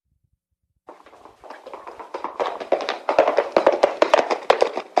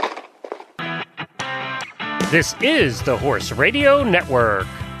This is the Horse Radio Network.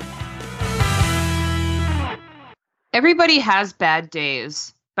 Everybody has bad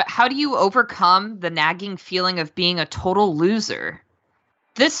days, but how do you overcome the nagging feeling of being a total loser?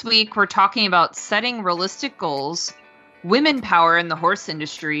 This week, we're talking about setting realistic goals, women power in the horse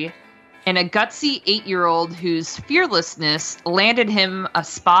industry, and a gutsy 8-year-old whose fearlessness landed him a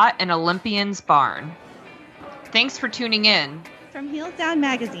spot in Olympian's barn. Thanks for tuning in. From Heels Down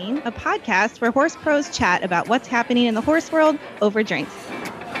Magazine, a podcast where horse pros chat about what's happening in the horse world over drinks.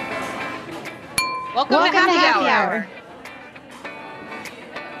 Welcome to Happy Hour.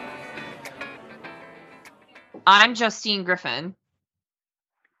 I'm Justine Griffin.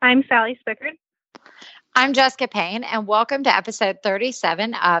 I'm Sally Spickard. I'm Jessica Payne, and welcome to episode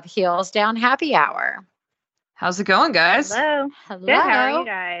 37 of Heels Down Happy Hour. How's it going, guys? Hello. Hello. Good. How are you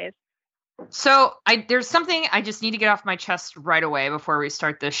guys? So there's something I just need to get off my chest right away before we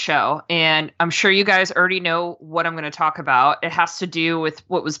start this show. And I'm sure you guys already know what I'm going to talk about. It has to do with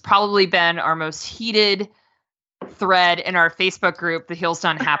what was probably been our most heated thread in our Facebook group, the Heels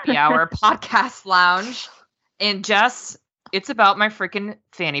Down Happy Hour podcast lounge. And Jess, it's about my freaking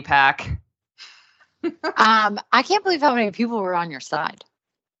fanny pack. I can't believe how many people were on your side.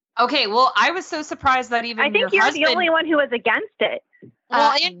 Okay, well, I was so surprised that even I think you're the only one who was against it.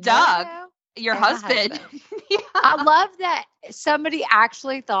 Well, and Doug, no. your And husband. Yeah. I love that somebody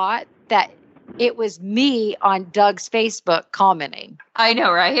actually thought that it was me on Doug's Facebook commenting. I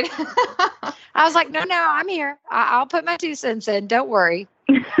know, right? I was like, no, I'm here. I'll put my 2 cents in. Don't worry.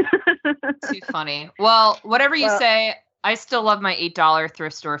 Too funny. Well, whatever you say, I still love my $8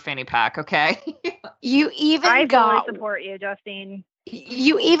 thrift store fanny pack, okay? You even I got fully support you, Justine.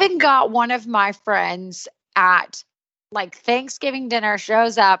 You even got one of my friends at like Thanksgiving dinner,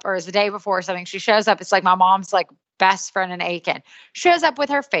 shows up, or is the day before or something. She shows up. It's like my mom's like best friend in Aiken. Shows up with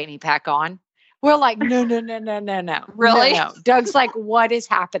her fanny pack on. We're like, no. Really? No. Doug's like, what is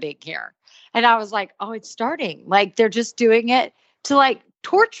happening here? And I was like, oh, it's starting. Like they're just doing it to like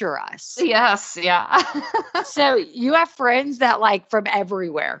torture us. Yes, yeah. So you have friends that like from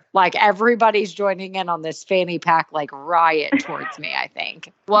everywhere, like everybody's joining in on this fanny pack like riot towards me, I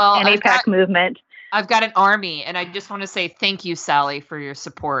think. Well, Fanny pack movement. I've got an army, and I just want to say thank you, Sally, for your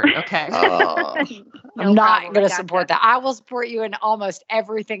support. Okay. I'm not going to support that. I will support you in almost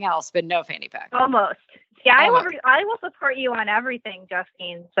everything else, but no fanny pack. Almost. Yeah, I Almost. will support you on everything,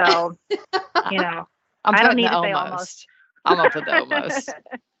 Justine. So, you know, I'm I don't putting need the to say almost. I'm going to put the almost.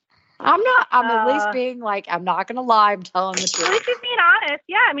 I'm at least being like, I'm not going to lie. I'm telling the At truth. least you're being honest.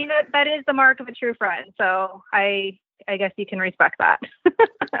 Yeah, I mean, that is the mark of a true friend. So I guess you can respect that.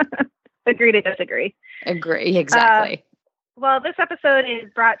 Agree to disagree. Agree. Exactly. Well, this episode is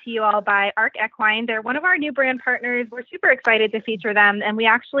brought to you all by ARC Equine. They're one of our new brand partners. We're super excited to feature them. And we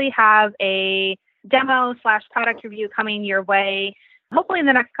actually have a demo/product review coming your way, hopefully in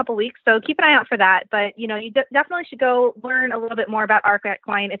the next couple weeks. So keep an eye out for that. But, you know, you definitely should go learn a little bit more about ARC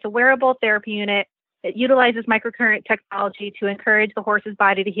Equine. It's a wearable therapy unit. It utilizes microcurrent technology to encourage the horse's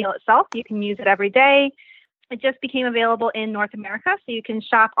body to heal itself. You can use it every day. It just became available in North America, so you can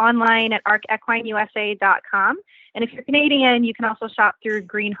shop online at arcequinusa.com. And if you're Canadian, you can also shop through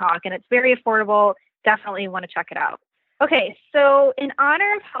Greenhawk, and it's very affordable. Definitely want to check it out. Okay, so in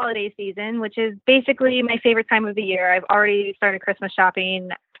honor of holiday season, which is basically my favorite time of the year, I've already started Christmas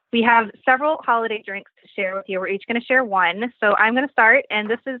shopping. We have several holiday drinks to share with you. We're each going to share one. So I'm going to start, and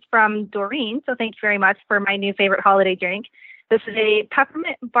this is from Doreen. So thank you very much for my new favorite holiday drink. This is a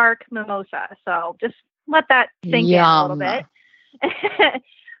peppermint bark mimosa. So just let that sink in a little bit.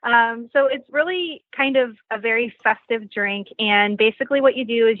 So it's really kind of a very festive drink. And basically what you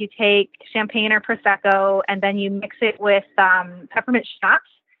do is you take champagne or Prosecco, and then you mix it with peppermint schnapps.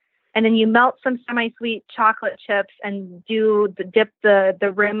 And then you melt some semi-sweet chocolate chips and dip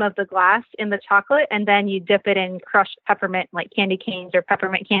the rim of the glass in the chocolate. And then you dip it in crushed peppermint, like candy canes or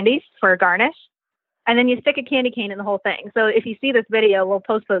peppermint candies for a garnish. And then you stick a candy cane in the whole thing. So if you see this video, we'll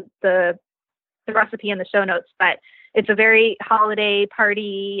post the recipe in the show notes, but it's a very holiday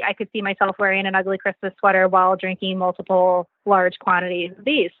party. I could see myself wearing an ugly Christmas sweater while drinking multiple large quantities of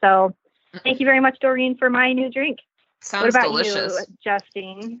these. So thank you very much, Doreen, for my new drink. Sounds what about delicious. you,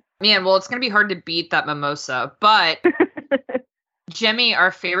 Justine? Man, well, it's going to be hard to beat that mimosa, but Jemmy,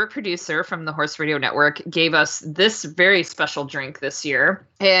 our favorite producer from the Horse Radio Network, gave us this very special drink this year.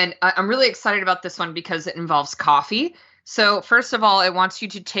 And I'm really excited about this one because it involves coffee. So first of all, it wants you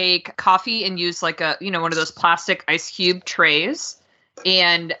to take coffee and use like one of those plastic ice cube trays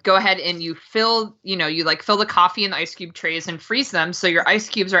and go ahead and you fill the coffee in the ice cube trays and freeze them. So your ice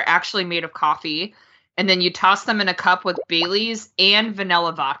cubes are actually made of coffee. And then you toss them in a cup with Baileys and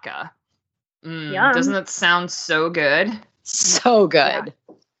vanilla vodka. Yum. Doesn't that sound so good? So good.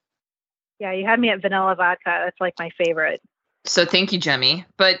 Yeah, you had me at vanilla vodka. That's like my favorite. So thank you, Jemmy.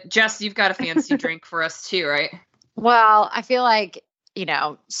 But Jess, you've got a fancy drink for us too, right? Well, I feel like,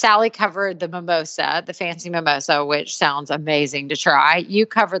 Sally covered the mimosa, the fancy mimosa, which sounds amazing to try. You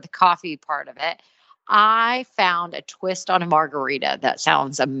covered the coffee part of it. I found a twist on a margarita that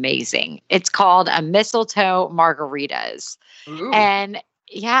sounds amazing. It's called a mistletoe margaritas. Ooh. And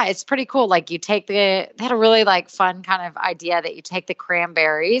yeah, it's pretty cool. Like they had a really like fun kind of idea that you take the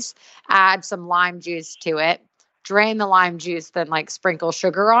cranberries, add some lime juice to it, drain the lime juice, then like sprinkle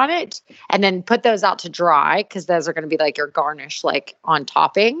sugar on it, and then put those out to dry because those are going to be like your garnish, like on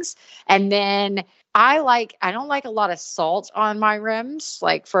toppings. And then I don't like a lot of salt on my rims.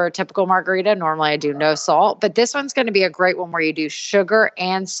 Like for a typical margarita, normally I do no salt, but this one's going to be a great one where you do sugar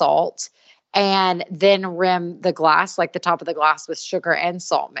and salt and then rim the glass, like the top of the glass with sugar and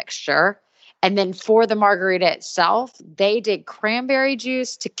salt mixture. And then for the margarita itself, they did cranberry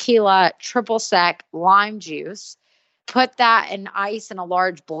juice, tequila, triple sec, lime juice, put that in ice in a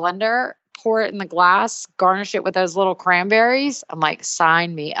large blender, pour it in the glass, garnish it with those little cranberries. I'm like,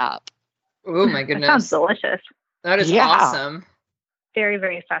 sign me up. Oh my goodness. That sounds delicious. That is Yeah. awesome. Very,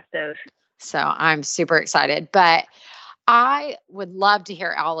 very festive. So I'm super excited. But I would love to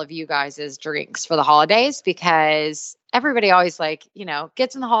hear all of you guys' drinks for the holidays because everybody always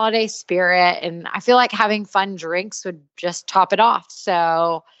gets in the holiday spirit. And I feel like having fun drinks would just top it off.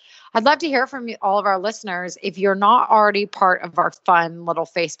 So I'd love to hear from all of our listeners. If you're not already part of our fun little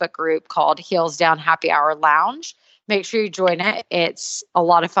Facebook group called Heels Down Happy Hour Lounge, make sure you join it. It's a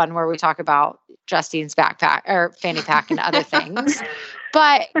lot of fun where we talk about Justine's backpack or fanny pack and other things.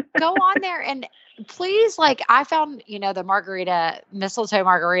 But go on there and please, I found, the mistletoe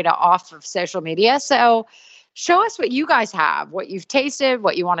margarita off of social media. So show us what you guys have, what you've tasted,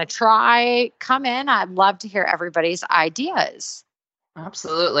 what you want to try. Come in. I'd love to hear everybody's ideas.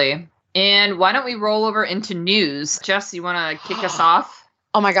 Absolutely. And why don't we roll over into news? Jess, you want to kick us off?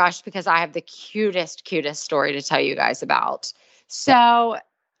 Oh my gosh, because I have the cutest story to tell you guys about. So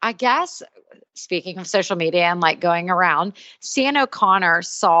I guess speaking of social media and going around, Sian O'Connor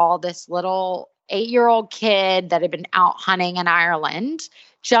saw this little 8-year-old kid that had been out hunting in Ireland,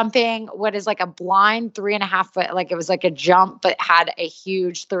 jumping what is a blind 3.5 foot, it was like a jump, but had a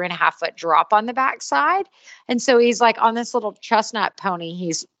huge 3.5 foot drop on the backside. And so he's on this little chestnut pony.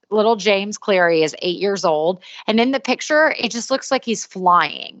 He's little James Cleary is 8 years old. And in the picture, it just looks like he's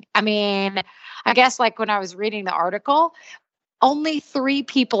flying. I mean, I guess when I was reading the article, only 3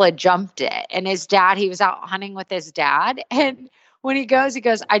 people had jumped it. And his dad, he was out hunting with his dad. And when he goes,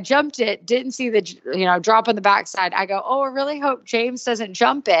 I jumped it, didn't see the, drop on the backside. I go, oh, I really hope James doesn't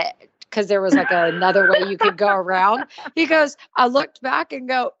jump it. Because there was another way you could go around. He goes, I looked back and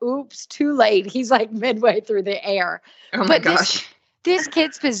go, oops, too late. He's midway through the air. Oh my gosh. This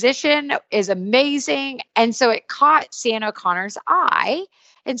kid's position is amazing. And so it caught Sian O'Connor's eye.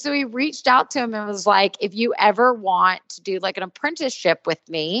 And so he reached out to him and was like, if you ever want to do an apprenticeship with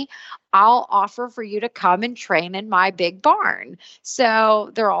me, I'll offer for you to come and train in my big barn.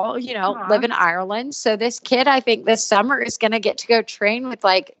 So they're all, live in Ireland. So this kid, I think this summer is going to get to go train with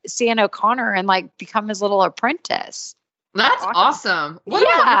Sian O'Connor and become his little apprentice. That's awesome. What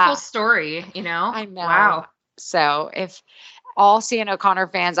a wonderful story, I know. Wow. So if all Sian O'Connor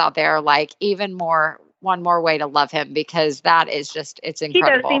fans out there, one more way to love him because that is just, it's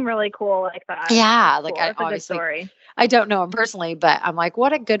incredible. He does seem really cool like that. Yeah. Cool. I That's a good story. I don't know him personally, but I'm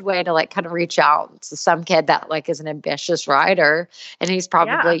what a good way to kind of reach out to some kid that is an ambitious rider. And he's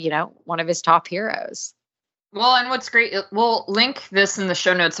probably, one of his top heroes. Well, and what's great, we'll link this in the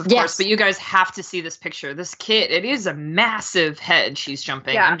show notes, of course, but you guys have to see this picture. This kid, it is a massive head she's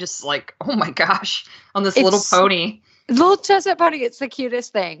jumping. Yeah. I'm just oh my gosh, on this little pony. Little chestnut pony, it's the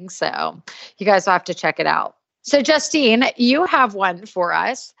cutest thing. So you guys will have to check it out. So Justine, you have one for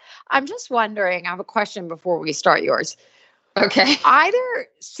us. I'm just wondering, I have a question before we start yours. Okay. Either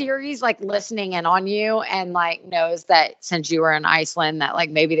series listening in on you and knows that since you were in Iceland that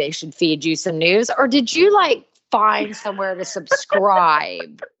maybe they should feed you some news, or did you find somewhere to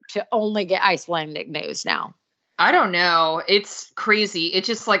subscribe to only get Icelandic news now? I don't know. It's crazy. It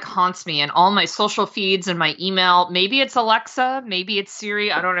just haunts me in all my social feeds and my email. Maybe it's Alexa. Maybe it's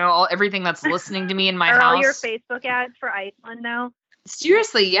Siri. I don't know. Everything that's listening to me in my house. Are all your Facebook ads for Iceland now?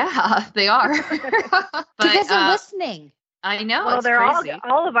 Seriously, yeah, they are. Because they're listening. I know. Well, it's they're crazy.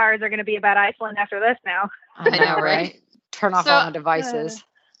 all of ours are going to be about Iceland after this now. I know, right? Turn off all the devices.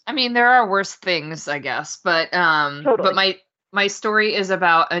 I mean, there are worse things, I guess, but totally. But my story is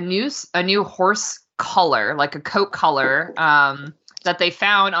about a new horse color, a coat color, that they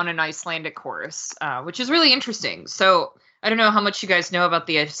found on an Icelandic horse, which is really interesting. So I don't know how much you guys know about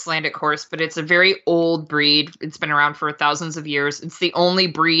the Icelandic horse, but it's a very old breed. It's been around for thousands of years. It's the only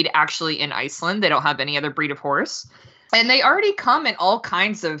breed actually in Iceland. They don't have any other breed of horse. And they already come in all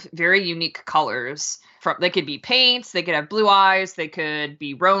kinds of very unique colors. They could be paints, they could have blue eyes, they could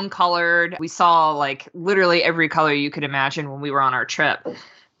be roan colored. We saw like literally every color you could imagine when we were on our trip.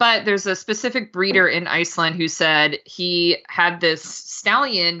 But there's a specific breeder in Iceland who said he had this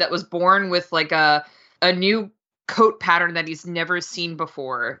stallion that was born with like a new coat pattern that he's never seen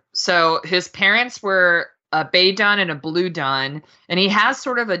before. So his parents were a bay dun and a blue dun, and he has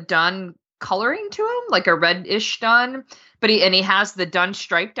sort of a dun coloring to him, like a reddish dun, but he has the dun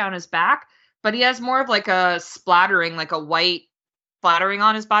stripe down his back, but he has more of like a splattering, like a white splattering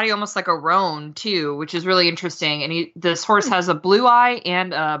on his body, almost like a roan too, which is really interesting. And this horse has a blue eye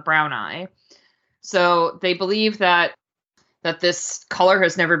and a brown eye. So they believe that this color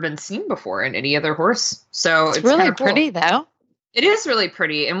has never been seen before in any other horse. So it's really cool. Pretty though. It is really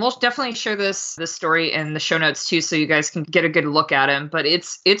pretty, and we'll definitely share this story in the show notes too, so you guys can get a good look at him. But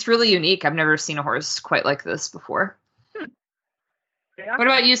it's really unique. I've never seen a horse quite like this before. Yeah. What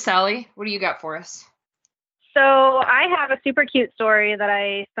about you, Sally? What do you got for us? So I have a super cute story that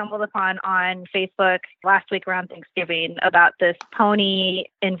I stumbled upon on Facebook last week around Thanksgiving about this pony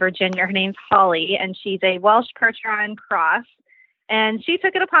in Virginia. Her name's Holly, and she's a Welsh Percheron cross. And she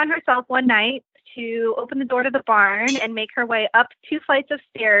took it upon herself one night to open the door to the barn and make her way up 2 flights of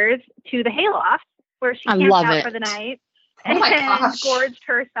stairs to the hayloft where she camped out for the night. Oh my and gosh. gorged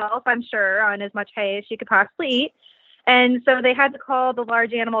herself, I'm sure, on as much hay as she could possibly eat. And so they had to call the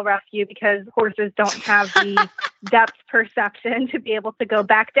large animal rescue because horses don't have the depth perception to be able to go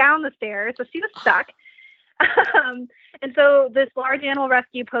back down the stairs. So she was stuck. And so this large animal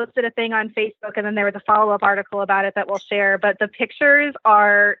rescue posted a thing on Facebook, and then there was a follow-up article about it that we'll share. But the pictures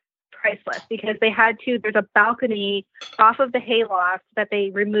are priceless because there's a balcony off of the hayloft that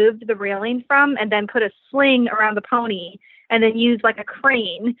they removed the railing from and then put a sling around the pony and then used like a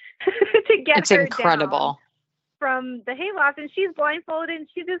crane to get her incredible. down from the hayloft. And she's blindfolded and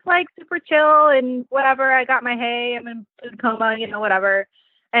she's just like super chill and whatever. I got my hay. I'm in food coma, whatever.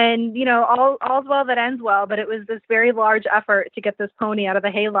 And, all's well that ends well, but it was this very large effort to get this pony out of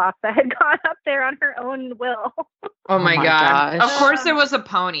the hayloft that had gone up there on her own will. Oh my God. gosh. Of course it was a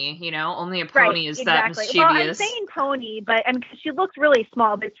pony, only a pony is that mischievous. Well, I'm saying pony, but she looks really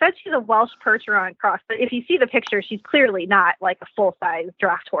small, but it says she's a Welsh Percheron cross. But if you see the picture, she's clearly not like a full-size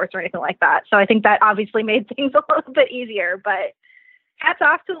draft horse or anything like that. So I think that obviously made things a little bit easier, but hats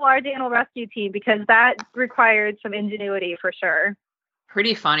off to the large animal rescue team because that required some ingenuity for sure.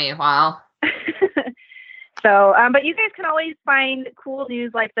 Pretty funny. Wow. So, but you guys can always find cool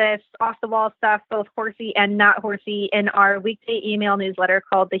news like this, off the wall stuff, both horsey and not horsey, in our weekday email newsletter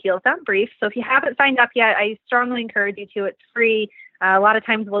called the Heels Down Brief. So if you haven't signed up yet, I strongly encourage you to. It's free. A lot of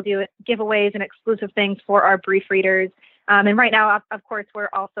times we'll do giveaways and exclusive things for our brief readers. And right now, of course, we're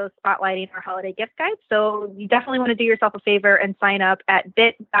also spotlighting our holiday gift guide. So you definitely want to do yourself a favor and sign up at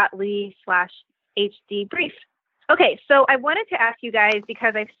bit.ly/hdbrief. Okay, so I wanted to ask you guys,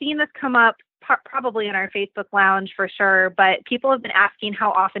 because I've seen this come up probably in our Facebook lounge for sure, but people have been asking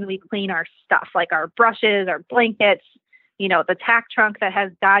how often we clean our stuff, like our brushes, our blankets, the tack trunk that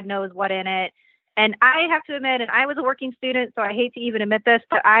has God knows what in it. And I have to admit, and I was a working student, so I hate to even admit this,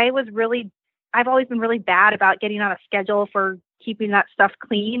 but I've always been really bad about getting on a schedule for keeping that stuff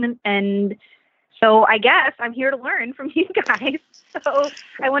clean. And so I guess I'm here to learn from you guys. So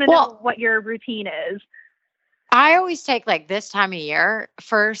I want to know what your routine is. I always take like this time of year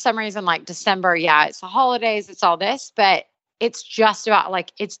for some reason, like December. Yeah, it's the holidays, it's all this, but it's just about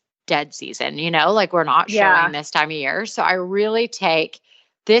like it's dead season, like we're not showing this time of year. So I really take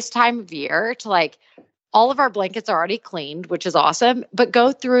this time of year to like all of our blankets are already cleaned, which is awesome, but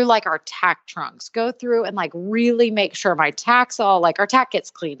go through like our tack trunks, go through and like really make sure my tack's all like our tack gets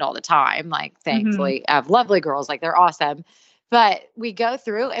cleaned all the time. Like thankfully I have lovely girls, like they're awesome, but we go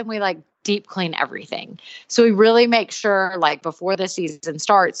through and we like deep clean everything. So we really make sure like before the season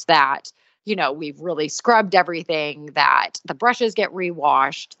starts that, we've really scrubbed everything, that the brushes get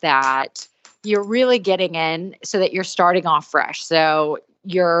rewashed, that you're really getting in so that you're starting off fresh. So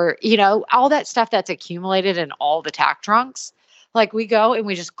you're, all that stuff that's accumulated in all the tack trunks, like we go and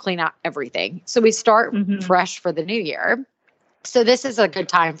we just clean out everything. So we start fresh for the new year. So this is a good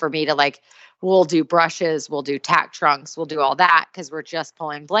time for me to like, we'll do brushes, we'll do tack trunks, we'll do all that because we're just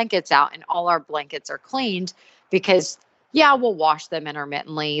pulling blankets out and all our blankets are cleaned because Yeah, we'll wash them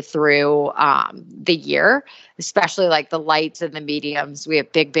intermittently through the year, especially like the lights and the mediums. We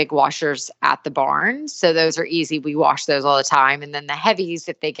have big washers at the barn. So those are easy. We wash those all the time. And then the heavies,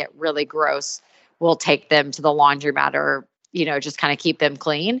 if they get really gross, we'll take them to the laundromat or, just kind of keep them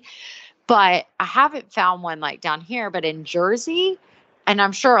clean. But I haven't found one like down here, but in Jersey, and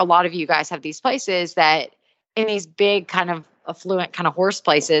I'm sure a lot of you guys have these places that in these big kind of affluent kind of horse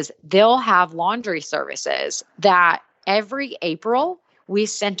places, they'll have laundry services that every April, we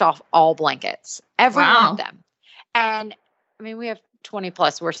sent off all blankets, every one of them. And I mean, we have 20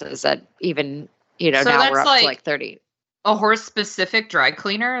 plus horses that even, so now we're up to like 30. A horse specific dry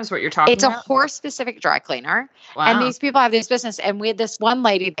cleaner is what you're talking about? It's a horse specific dry cleaner. Wow. And these people have this business. And we had this one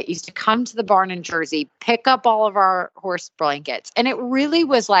lady that used to come to the barn in Jersey, pick up all of our horse blankets. And it really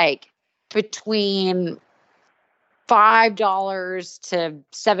was like between $5 to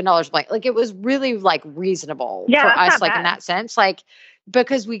 $7 blanket. Like it was really like reasonable for us, like in that sense, like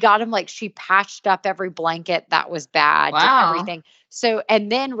because we got them, like she patched up every blanket that was bad, did everything. So, and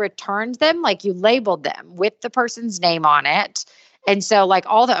then returned them, like you labeled them with the person's name on it. And so like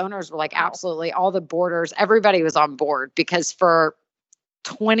all the owners were like, absolutely, all the boarders, everybody was on board because for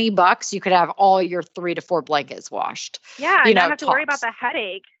 $20, you could have all your 3 to 4 blankets washed. Yeah. You don't have to worry about the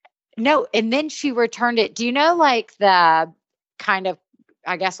headache. No, and then she returned it. Do you know like the kind of,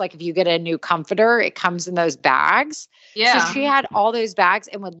 I guess like if you get a new comforter, it comes in those bags. Yeah. So she had all those bags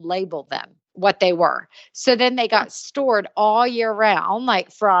and would label them what they were. So then they got stored all year round,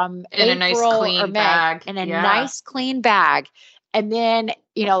 like from in April a nice clean bag. In a nice clean bag. And then,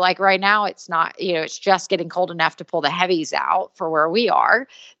 like right now it's not, it's just getting cold enough to pull the heavies out for where we are,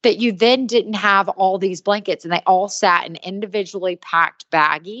 that you then didn't have all these blankets and they all sat in individually packed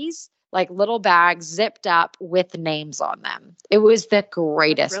baggies, like little bags zipped up with names on them. It was the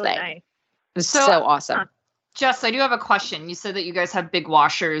greatest thing. Nice. It was so awesome. Jess, I do have a question. You said that you guys have big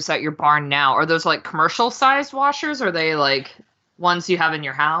washers at your barn now. Are those like commercial sized washers? Or are they like ones you have in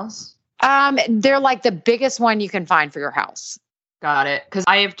your house? They're like the biggest one you can find for your house. Got it. Because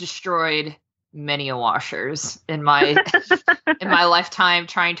I have destroyed many a washers in my lifetime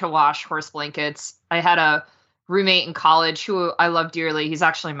trying to wash horse blankets. I had a roommate in college who I love dearly. He's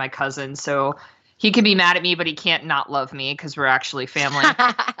actually my cousin, so he can be mad at me, but he can't not love me because we're actually family.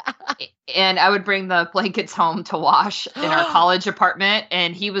 And I would bring the blankets home to wash in our college apartment,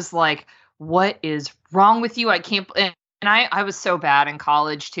 and he was like, "What is wrong with you? I can't." And I was so bad in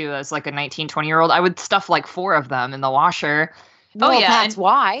college too, as like a 19, 20-year-old. I would stuff like 4 of them in the washer. Well, that's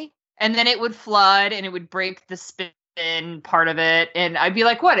why. And then it would flood and it would break the spin part of it. And I'd be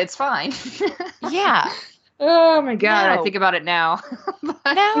like, what? It's fine. Yeah. Oh my God. No. I think about it now.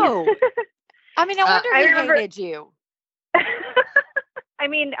 No. I mean, I wonder who hated you. I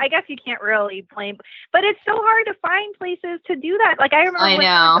mean, I guess you can't really blame, but it's so hard to find places to do that. Like I remember when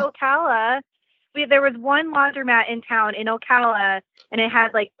I was in Ocala, there was one laundromat in town in Ocala and it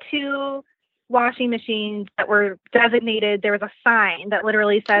had like 2 washing machines that were designated. There was a sign that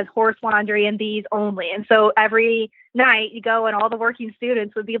literally says horse laundry and these only. And so every night you go and all the working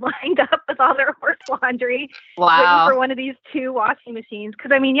students would be lined up with all their horse laundry waiting for one of these 2 washing machines.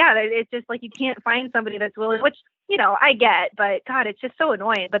 Cause I mean, yeah, it's just like, you can't find somebody that's willing, which, I get, but God, it's just so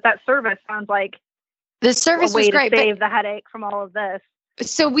annoying. But that service sounds like the service was great, to save the headache from all of this.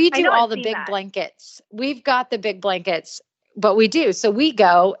 So we do all the big blankets. We've got the big blankets. But we do. So we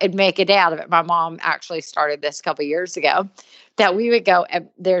go and make a day out of it. My mom actually started this a couple of years ago, that we would go and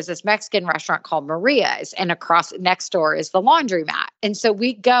there's this Mexican restaurant called Maria's and across next door is the laundromat. And so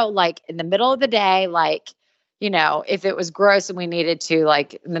we go like in the middle of the day, like, if it was gross and we needed to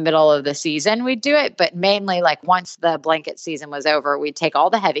like in the middle of the season, we'd do it. But mainly like once the blanket season was over, we'd take all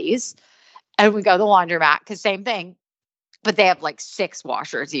the heavies and we go to the laundromat because same thing. But they have like 6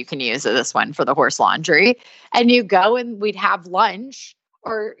 washers you can use of this one for the horse laundry. And you go and we'd have lunch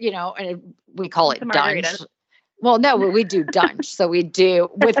or, and we call it dunch. Well, no, we do dunch. So we do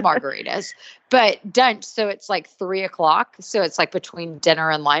with margaritas, but dunch. So it's like 3:00. So it's like between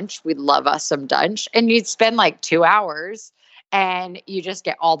dinner and lunch. We'd love us some dunch. And you'd spend like 2 hours and you just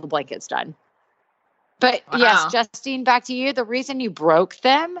get all the blankets done. But yes, Justine, back to you. The reason you broke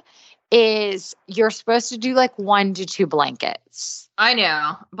them is you're supposed to do like 1 to 2 blankets. I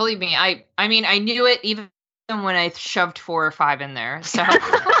know. Believe me. I mean, I knew it even when I shoved 4 or 5 in there. So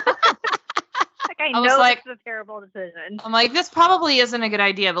I know like, this is a terrible decision. I'm like, this probably isn't a good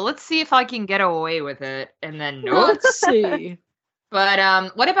idea, but let's see if I can get away with it. And then let's see.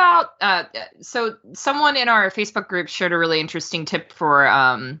 But what about so someone in our Facebook group shared a really interesting tip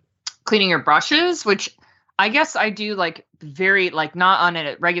for cleaning your brushes, which I guess I do like very like not on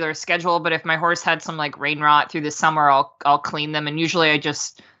a regular schedule, but if my horse had some like rain rot through the summer, I'll clean them. And usually I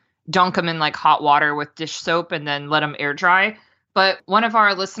just dunk them in like hot water with dish soap and then let them air dry. But one of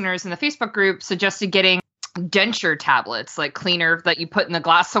our listeners in the Facebook group suggested getting denture tablets, like cleaner that you put in the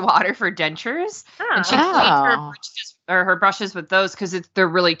glass of water for dentures. And she cleans her brushes with those because they're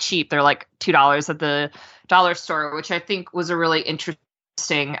really cheap. They're like $2 at the dollar store, which I think was a really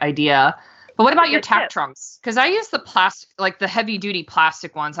interesting idea. But what about your tack trunks? Because I use the plastic, like the heavy duty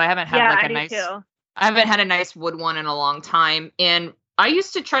plastic ones. I haven't had I haven't had a nice wood one in a long time. And I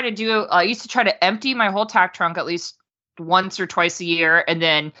used to try to empty my whole tack trunk at least once or twice a year, and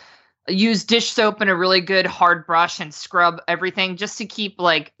then use dish soap and a really good hard brush and scrub everything just to keep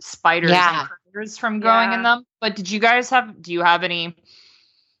like spiders and critters from growing in them. But do you have any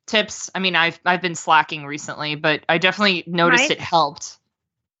tips? I mean, I've been slacking recently, but I definitely noticed it helped.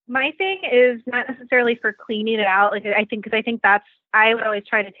 My thing is not necessarily for cleaning it out. Like I think I would always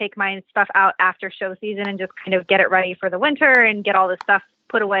try to take my stuff out after show season and just kind of get it ready for the winter and get all the stuff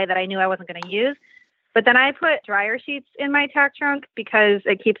put away that I knew I wasn't going to use. But then I put dryer sheets in my tack trunk because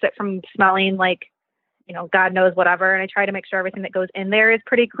it keeps it from smelling like, God knows whatever. And I try to make sure everything that goes in there is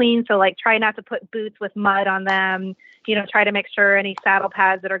pretty clean. So like try not to put boots with mud on them, try to make sure any saddle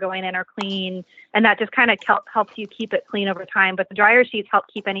pads that are going in are clean. And that just kind of helps you keep it clean over time. But the dryer sheets help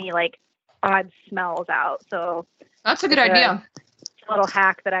keep any like odd smells out. So that's a good idea. A little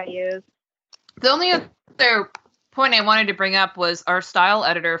hack that I use. The only other point I wanted to bring up was our style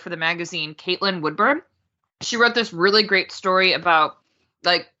editor for the magazine, Caitlin Woodburn. She wrote this really great story about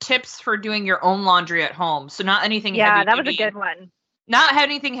like tips for doing your own laundry at home. So not anything heavy duty. Yeah, that was a good one. Not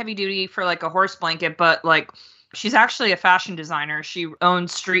anything heavy duty for like a horse blanket, but like she's actually a fashion designer. She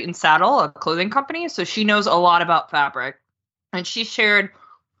owns Street and Saddle, a clothing company. So she knows a lot about fabric. And she shared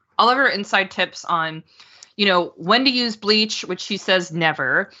all of her inside tips on when to use bleach, which she says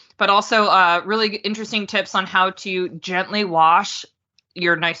never, but also really interesting tips on how to gently wash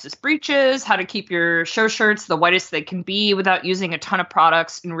your nicest breeches, how to keep your show shirts the whitest they can be without using a ton of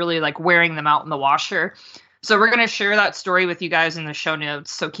products and really like wearing them out in the washer. So we're going to share that story with you guys in the show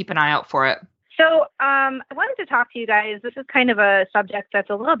notes. So keep an eye out for it. So I wanted to talk to you guys. This is kind of a subject that's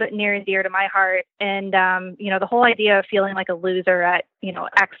a little bit near and dear to my heart. And, the whole idea of feeling like a loser at,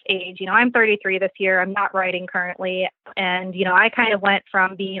 X age, I'm 33 this year. I'm not writing currently. And, I kind of went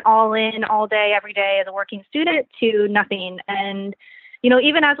from being all in all day, every day as a working student to nothing. And,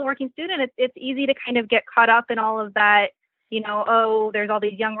 even as a working student, it's easy to kind of get caught up in all of that, there's all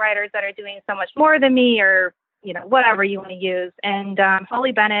these young writers that are doing so much more than me or, whatever you want to use. And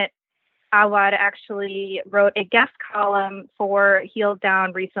Holly Bennett Awad actually wrote a guest column for Heels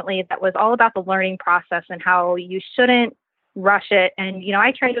Down recently that was all about the learning process and how you shouldn't rush it. And,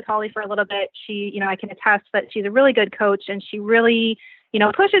 I trained with Holly for a little bit. She, I can attest that she's a really good coach and she really,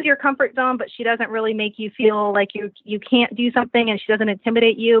 pushes your comfort zone, but she doesn't really make you feel like you can't do something and she doesn't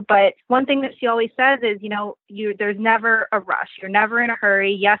intimidate you. But one thing that she always says is, there's never a rush. You're never in a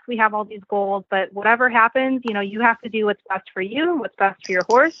hurry. Yes, we have all these goals, but whatever happens, you have to do what's best for you, what's best for your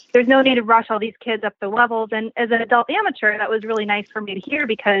horse. There's no need to rush all these kids up the levels. And as an adult amateur, that was really nice for me to hear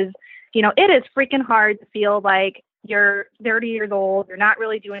because, it is freaking hard to feel like you're 30 years old. You're not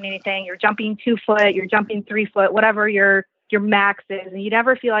really doing anything. You're jumping 2 foot, you're jumping 3 foot, whatever your max is, and you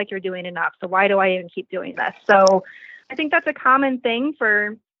never feel like you're doing enough. So why do I even keep doing this? So I think that's a common thing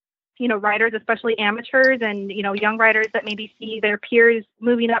for, riders, especially amateurs and, young riders that maybe see their peers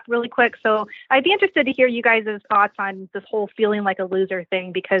moving up really quick. So I'd be interested to hear you guys' thoughts on this whole feeling like a loser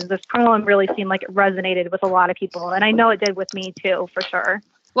thing, because this column really seemed like it resonated with a lot of people. And I know it did with me too, for sure.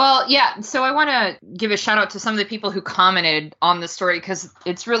 Well, yeah. So I want to give a shout out to some of the people who commented on the story because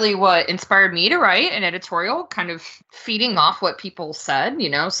it's really what inspired me to write an editorial, kind of feeding off what people said,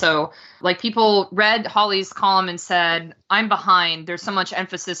 So like people read Holly's column and said, I'm behind. There's so much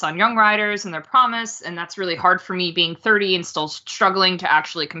emphasis on young riders and their promise. And that's really hard for me being 30 and still struggling to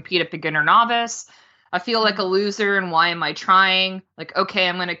actually compete at beginner novice. I feel like a loser and why am I trying? Like, okay,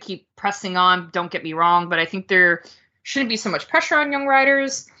 I'm going to keep pressing on. Don't get me wrong. But I think there shouldn't be so much pressure on young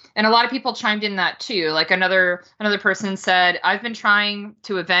riders. And a lot of people chimed in that too. Like another person said, I've been trying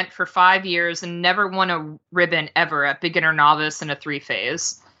to event for 5 years and never won a ribbon ever at beginner novice in a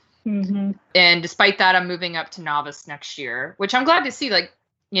 3-phase. Mm-hmm. And despite that, I'm moving up to novice next year, which I'm glad to see. Like,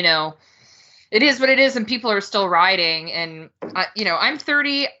 it is what it is and people are still riding. And, I'm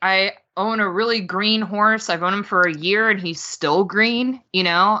 30. I own a really green horse. I've owned him for a year and he's still green.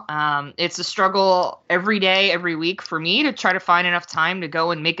 It's a struggle every day, every week for me to try to find enough time to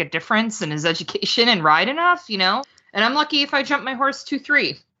go and make a difference in his education and ride enough, And I'm lucky if I jump my horse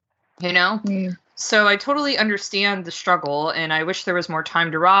 2-3. you know? So I totally understand the struggle, and I wish there was more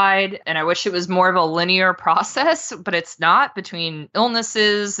time to ride, and I wish it was more of a linear process, but it's not, between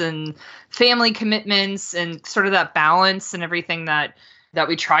illnesses and family commitments and sort of that balance and everything that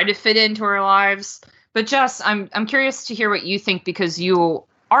we try to fit into our lives. But Jess, I'm curious to hear what you think, because you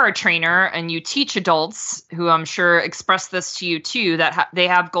are a trainer and you teach adults who I'm sure express this to you too, that they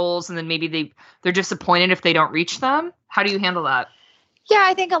have goals and then maybe they're disappointed if they don't reach them. How do you handle that? Yeah,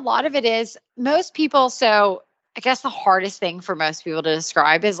 I think a lot of it is most people. So I guess the hardest thing for most people to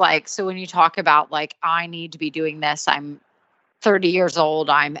describe is like, so when you talk about like, I need to be doing this, I'm 30 years old,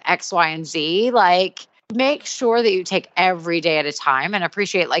 I'm X, Y, and Z, like make sure that you take every day at a time and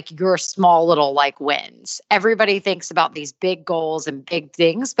appreciate like your small little like wins. Everybody thinks about these big goals and big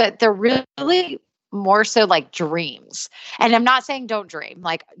things, but they're really more so like dreams. And I'm not saying don't dream,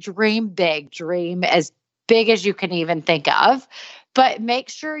 like dream big, dream as big as you can even think of, but make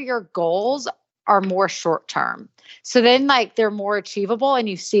sure your goals are more short term. So then like they're more achievable and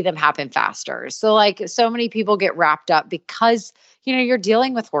you see them happen faster. So like so many people get wrapped up because, you know, you're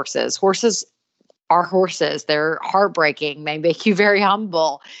dealing with horses. Horses are horses. They're heartbreaking. They make you very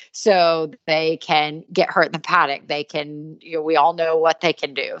humble. So they can get hurt in the paddock. They can, you know, we all know what they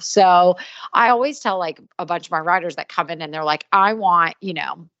can do. So I always tell like a bunch of my riders that come in and they're like, I want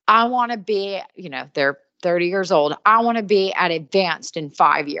to be, you know, they're 30 years old. I want to be at advanced in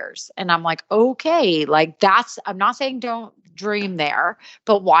 5 years. And I'm like, okay, like I'm not saying don't dream there,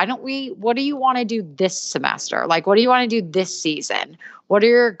 but what do you want to do this semester? Like, what do you want to do this season? What are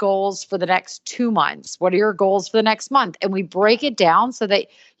your goals for the next 2 months? What are your goals for the next month? And we break it down so that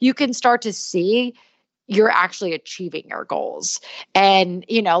you can start to see you're actually achieving your goals. And,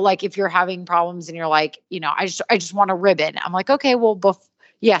 you know, like if you're having problems and you're like, you know, I just want a ribbon. I'm like, okay, well,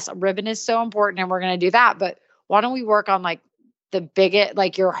 yes, a ribbon is so important and we're going to do that. But why don't we work on like the biggest,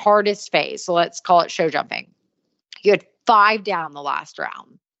 like your hardest phase? So let's call it show jumping. You had 5 down the last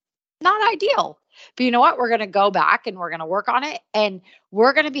round. Not ideal. But you know what? We're going to go back and we're going to work on it. And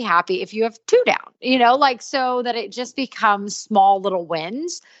we're going to be happy if you have 2 down, you know, like so that it just becomes small little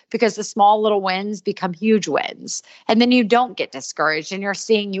wins, because the small little wins become huge wins. And then you don't get discouraged and you're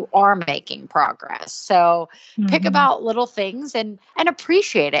seeing you are making progress. So pick about little things and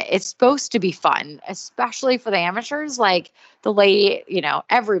appreciate it. It's supposed to be fun, especially for the amateurs, like the lady, you know,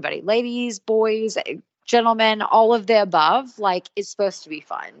 everybody, ladies, boys, gentlemen, all of the above, like it's supposed to be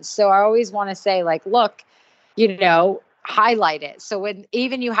fun. So I always want to say like, look, you know, highlight it. So when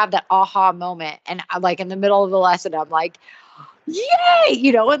even you have that aha moment and like in the middle of the lesson, I'm like, yay,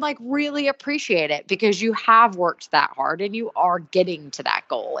 you know, and like really appreciate it because you have worked that hard and you are getting to that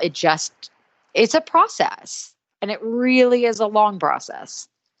goal. It's a process and it really is a long process.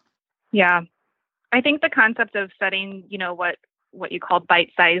 Yeah. I think the concept of setting, you know, what you call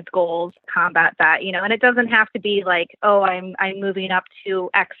bite-sized goals, combat that, you know, and it doesn't have to be like, oh, I'm moving up to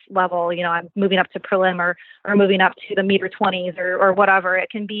X level, you know, I'm moving up to prelim or moving up to the meter 20s or whatever. It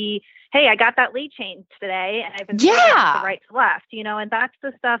can be, hey, I got that lead change today and I've been from right to left, you know, and that's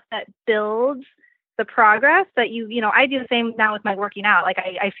the stuff that builds the progress that you know, I do the same now with my working out. Like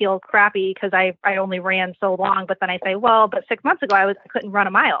I feel crappy because I only ran so long, but then I say, well, but 6 months ago I couldn't run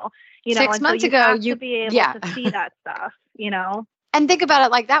a mile, you know, 6 months ago, have to be able to see that stuff, you know? And think about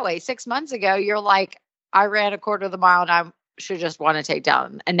it like that way. 6 months ago, you're like, I ran a quarter of the mile and I should just want to take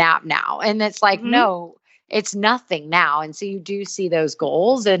down a nap now. And it's like, no, it's nothing now. And so you do see those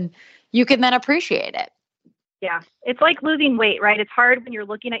goals and you can then appreciate it. Yeah. It's like losing weight, right? It's hard when you're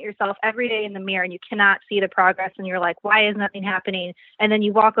looking at yourself every day in the mirror and you cannot see the progress and you're like, why is nothing happening? And then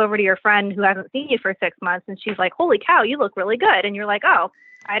you walk over to your friend who hasn't seen you for 6 months and she's like, holy cow, you look really good. And you're like, oh,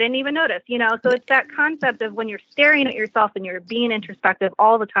 I didn't even notice, you know? So it's that concept of when you're staring at yourself and you're being introspective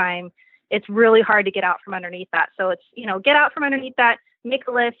all the time, it's really hard to get out from underneath that. So it's, you know, get out from underneath that, make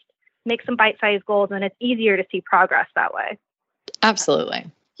a list, make some bite-sized goals, and it's easier to see progress that way. Absolutely.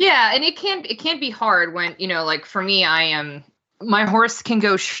 Yeah. And it can be hard when, you know, like for me, my horse can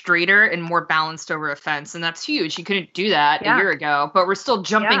go straighter and more balanced over a fence. And that's huge. You couldn't do that a year ago, but we're still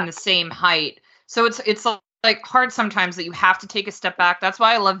jumping the same height. So it's like hard sometimes that you have to take a step back. That's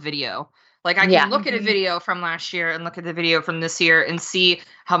why I love video. Like I can look at a video from last year and look at the video from this year and see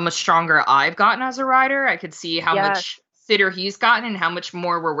how much stronger I've gotten as a rider. I could see how much fitter he's gotten and how much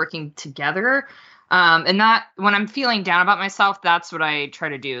more we're working together. And that when I'm feeling down about myself, that's what I try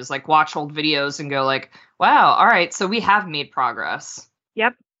to do is like watch old videos and go like, wow, all right, so we have made progress.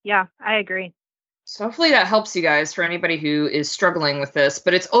 Yep. Yeah, I agree. So hopefully that helps you guys for anybody who is struggling with this,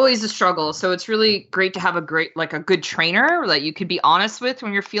 but it's always a struggle. So it's really great to have a good trainer that you could be honest with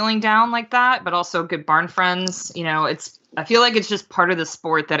when you're feeling down like that, but also good barn friends. You know, it's I feel like it's just part of the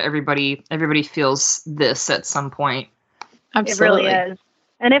sport that everybody feels this at some point. Absolutely. It really is.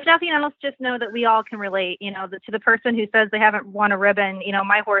 And if nothing else, just know that we all can relate, to the person who says they haven't won a ribbon.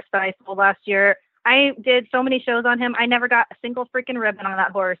 My horse that I sold last year, I did so many shows on him. I never got a single freaking ribbon on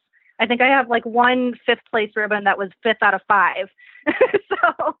that horse. I think I have like one 5th place ribbon that was 5th out of 5.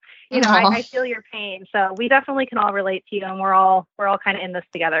 So, I feel your pain. So we definitely can all relate to you, and we're all kind of in this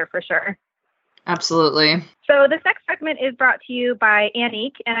together for sure. Absolutely. So this next segment is brought to you by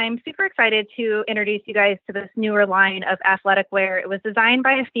Annick, and I'm super excited to introduce you guys to this newer line of athletic wear. It was designed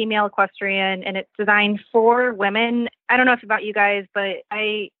by a female equestrian, and it's designed for women. I don't know if about you guys, but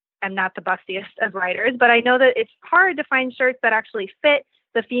I am not the bustiest of riders, but I know that it's hard to find shirts that actually fit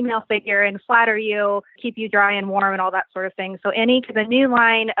the female figure and flatter you, keep you dry and warm and all that sort of thing. So Annick is a new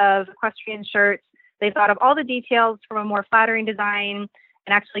line of equestrian shirts. They've thought of all the details from a more flattering design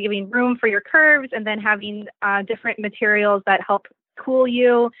and actually giving room for your curves, and then having different materials that help cool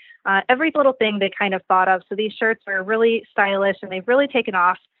you. Every little thing they kind of thought of. So these shirts are really stylish, and they've really taken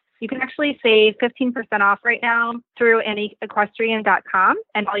off. You can actually save 15% off right now through AnnickEquestrian.com.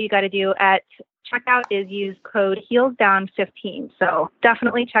 And all you got to do at checkout is use code HeelsDown15. So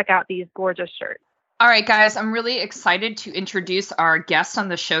definitely check out these gorgeous shirts. All right, guys, I'm really excited to introduce our guest on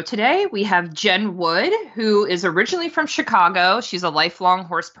the show today. We have Jen Wood, who is originally from Chicago. She's a lifelong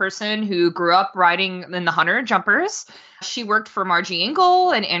horse person who grew up riding in the Hunter Jumpers. She worked for Margie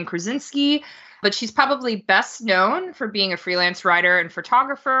Engel and Ann Krasinski, but she's probably best known for being a freelance writer and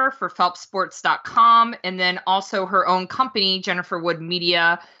photographer for PhelpsSports.com, and then also her own company, Jennifer Wood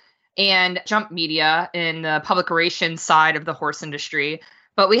Media and Jump Media, in the public relations side of the horse industry.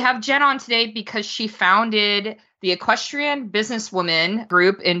 But we have Jen on today because she founded the Equestrian Businesswomen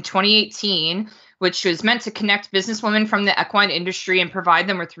Group in 2018, which was meant to connect businesswomen from the equine industry and provide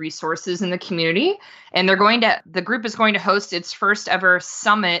them with resources in the community. And the group is going to host its first ever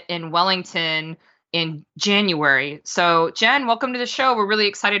summit in Wellington in January. So Jen, welcome to the show. We're really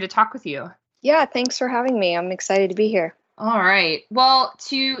excited to talk with you. Yeah, thanks for having me. I'm excited to be here. All right. Well,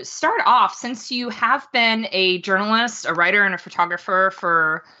 to start off, since you have been a journalist, a writer, and a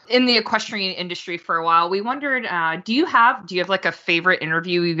photographer in the equestrian industry for a while, we wondered, do you have like a favorite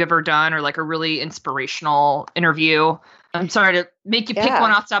interview you've ever done, or like a really inspirational interview? I'm sorry to make you pick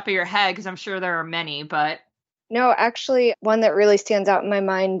one off the top of your head, because I'm sure there are many, but. No, actually, one that really stands out in my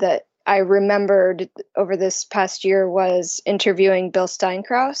mind that I remembered over this past year was interviewing Bill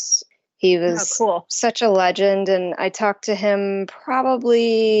Steinkraus. He was such a legend, and I talked to him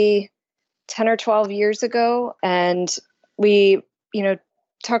probably 10 or 12 years ago, and we,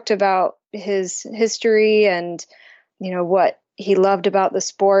 talked about his history and, what he loved about the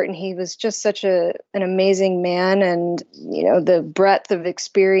sport, and he was just such an amazing man, and, the breadth of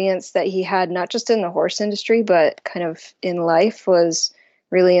experience that he had, not just in the horse industry, but kind of in life, was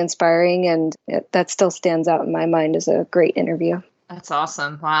really inspiring, and that still stands out in my mind as a great interview. That's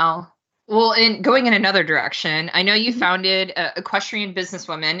awesome. Wow. Well, going in another direction, I know you founded Equestrian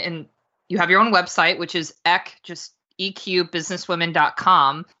Businesswomen, and you have your own website, which is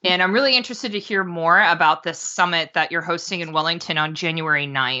EQBusinesswomen.com. And I'm really interested to hear more about this summit that you're hosting in Wellington on January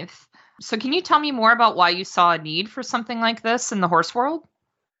 9th. So can you tell me more about why you saw a need for something like this in the horse world?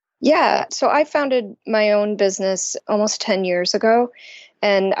 Yeah. So I founded my own business almost 10 years ago.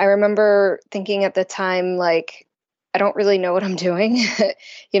 And I remember thinking at the time, like, I don't really know what I'm doing.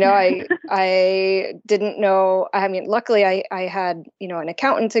 I didn't know. I mean, luckily I had, an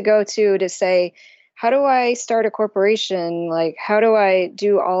accountant to go to say, how do I start a corporation? Like, how do I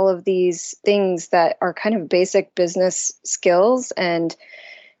do all of these things that are kind of basic business skills? And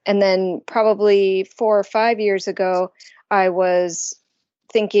then probably 4 or 5 years ago, I was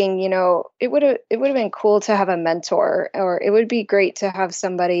thinking, it would have been cool to have a mentor, or it would be great to have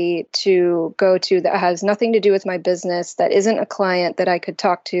somebody to go to that has nothing to do with my business, that isn't a client, that I could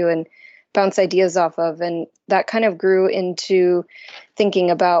talk to and bounce ideas off of. And that kind of grew into thinking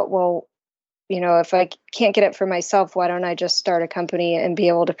about, well, if I can't get it for myself, why don't I just start a company and be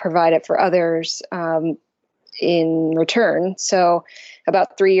able to provide it for others in return? So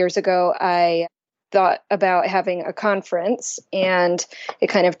about 3 years ago, I thought about having a conference, and it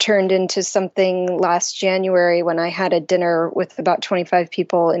kind of turned into something last January when I had a dinner with about 25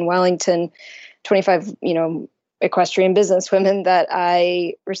 people in Wellington, 25, equestrian businesswomen that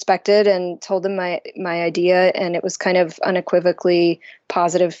I respected, and told them my idea. And it was kind of unequivocally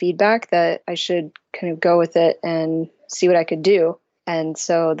positive feedback that I should kind of go with it and see what I could do. And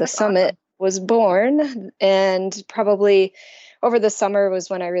so the summit was born, and probably over the summer was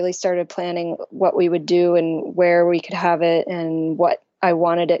when I really started planning what we would do and where we could have it and what I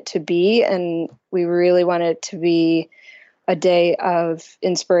wanted it to be. And we really wanted it to be a day of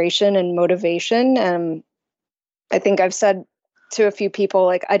inspiration and motivation. I think I've said to a few people,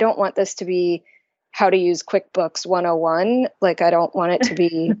 like, I don't want this to be how to use QuickBooks 101. Like, I don't want it to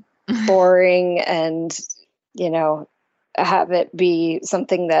be boring and, have it be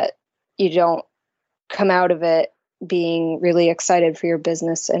something that you don't come out of it being really excited for your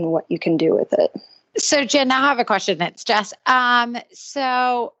business and what you can do with it. So Jen, now I have a question. It's Jess.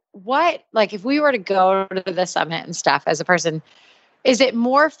 So what, like, if we were to go to the summit and stuff as a person, is it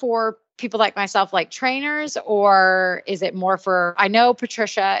more for people like myself, like trainers, or is it more for, I know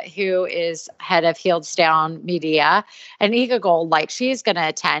Patricia, who is head of Heels Down Media and Ego Gold, like she's going to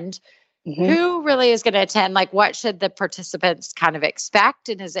attend. Mm-hmm. Who really is going to attend? Like, what should the participants kind of expect?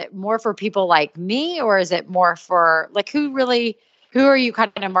 And is it more for people like me, or is it more for like, who are you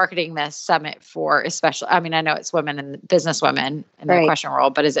kind of marketing this summit for? Especially, I mean, I know it's women and business women in the question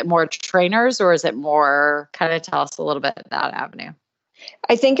world, but is it more trainers, or is it more, kind of tell us a little bit about that avenue?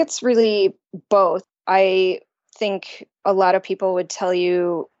 I think it's really both. I think a lot of people would tell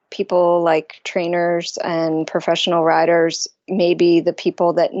you people like trainers and professional riders may be the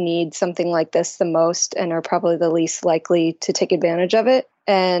people that need something like this the most and are probably the least likely to take advantage of it.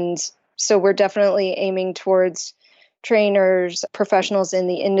 And so we're definitely aiming towards trainers, professionals in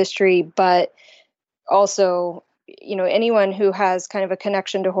the industry, but also, anyone who has kind of a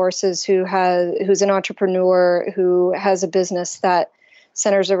connection to horses, who's an entrepreneur, who has a business that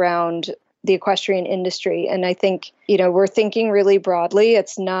centers around the equestrian industry. And I think, we're thinking really broadly.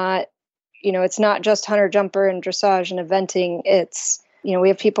 It's not just hunter jumper and dressage and eventing. It's, we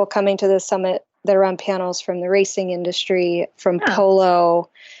have people coming to the summit that are on panels from the racing industry, from polo,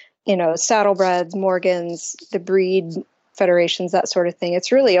 saddlebreds, Morgans, the breed federations, that sort of thing.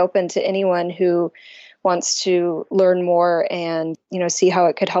 It's really open to anyone who wants to learn more and, see how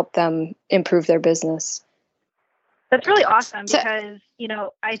it could help them improve their business. That's really awesome because,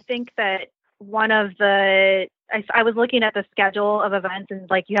 I think that one of I was looking at the schedule of events and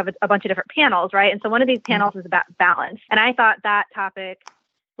like you have a bunch of different panels, right? And so one of these panels is about balance. And I thought that topic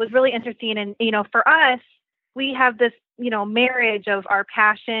was really interesting. And, for us, we have this, marriage of our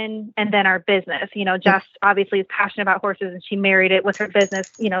passion and then our business. Jess obviously is passionate about horses and she married it with her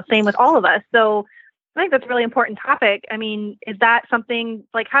business, same with all of us. So I think that's a really important topic. I mean, is that something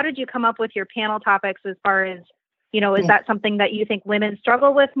like, how did you come up with your panel topics as far as, is that something that you think women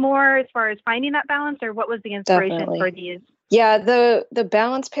struggle with more as far as finding that balance, or what was the inspiration for these? Yeah, the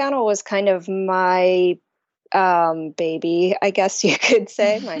balance panel was kind of my baby, I guess you could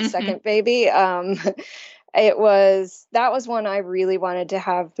say, my second baby. That was one I really wanted to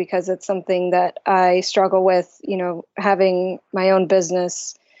have because it's something that I struggle with, having my own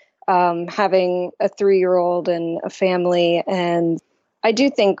business, having a 3-year-old and a family. And I do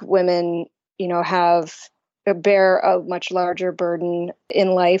think women, bear a much larger burden in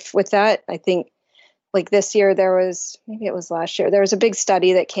life with that. I think like this year maybe it was last year, there was a big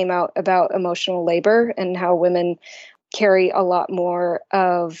study that came out about emotional labor and how women carry a lot more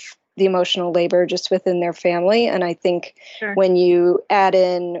of the emotional labor just within their family. And I think when you add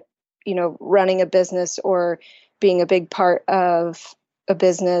in, running a business or being a big part of a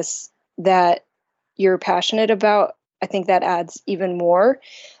business that you're passionate about, I think that adds even more.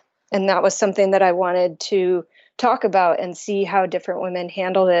 And that was something that I wanted to talk about and see how different women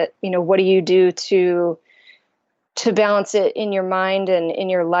handled it. What do you do to balance it in your mind and in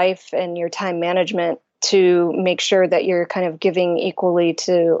your life and your time management to make sure that you're kind of giving equally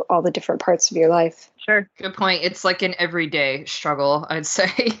to all the different parts of your life? Sure. Good point. It's like an everyday struggle, I'd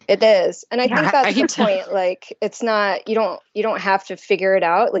say. It is. And I think that's the point. Like, it's not, you don't have to figure it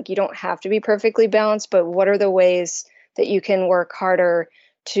out. Like, you don't have to be perfectly balanced, but what are the ways that you can work harder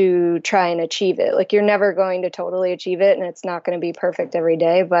to try and achieve it? Like, you're never going to totally achieve it and it's not going to be perfect every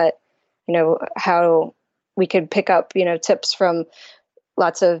day, but how we could pick up, tips from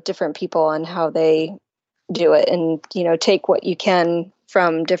lots of different people on how they do it and, take what you can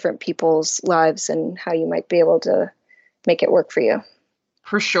from different people's lives and how you might be able to make it work for you.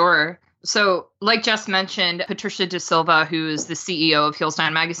 For sure. So like Jess mentioned, Patricia De Silva, who is the CEO of Heels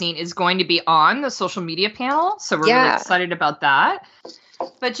Down Magazine, is going to be on the social media panel. So we're really excited about that.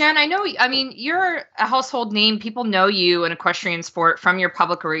 But Jen, you're a household name. People know you in equestrian sport from your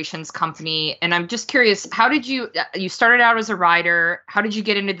public relations company. And I'm just curious, how did you started out as a rider? How did you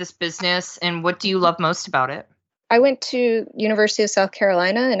get into this business? And what do you love most about it? I went to University of South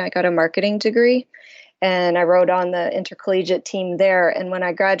Carolina and I got a marketing degree and I rode on the intercollegiate team there. And when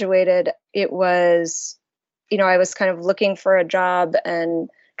I graduated, it was, I was kind of looking for a job and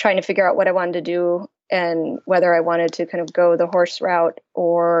trying to figure out what I wanted to do and whether I wanted to kind of go the horse route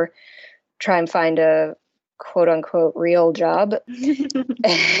or try and find a quote unquote real job.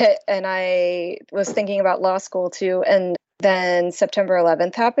 And I was thinking about law school too. And then September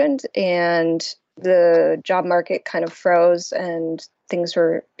 11th happened and the job market kind of froze and things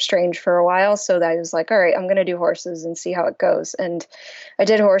were strange for a while. So I was like, all right, I'm going to do horses and see how it goes. And I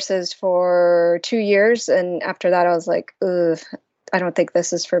did horses for 2 years. And after that, I was like, ugh, I don't think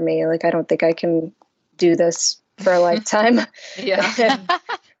this is for me. Like, I don't think I can do this for a lifetime. Yeah.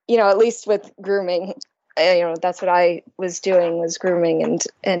 At least with grooming, that's what I was doing, was grooming.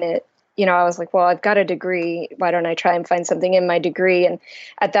 And it, I was like, well, I've got a degree. Why don't I try and find something in my degree? And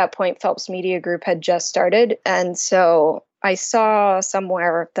at that point, Phelps Media Group had just started. And so I saw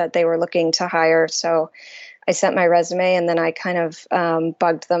somewhere that they were looking to hire. So I sent my resume, and then I kind of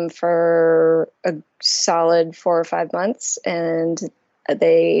bugged them for a solid 4 or 5 months, and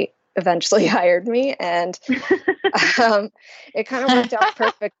they eventually hired me, and it kind of worked out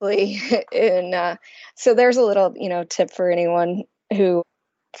perfectly. And so there's a little, tip for anyone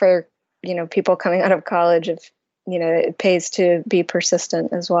for people coming out of college, if it pays to be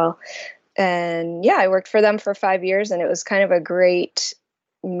persistent as well. And yeah, I worked for them for 5 years, and it was kind of a great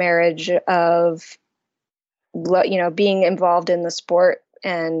marriage of being involved in the sport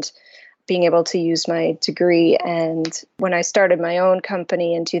and being able to use my degree. And when I started my own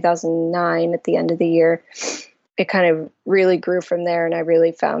company in 2009, at the end of the year, it kind of really grew from there. And I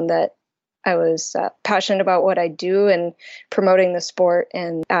really found that I was passionate about what I do and promoting the sport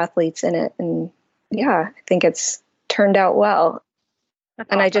and athletes in it. And yeah, I think it's turned out well. That's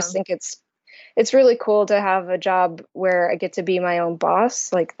and awesome. I just think it's really cool to have a job where I get to be my own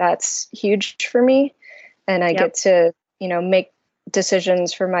boss. Like, that's huge for me. And I get to, make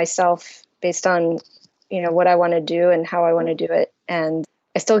decisions for myself based on, what I want to do and how I want to do it. And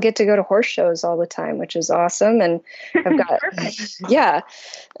I still get to go to horse shows all the time, which is awesome. And I've got,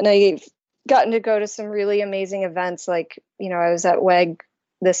 and I've gotten to go to some really amazing events. Like, I was at WEG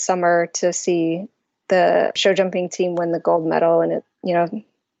this summer to see the show jumping team win the gold medal. And it,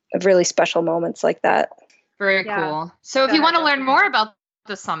 really special moments like that. Very cool. So if you want to learn more about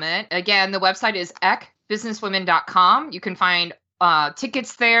the summit, again, the website is eckbusinesswomen.com. You can find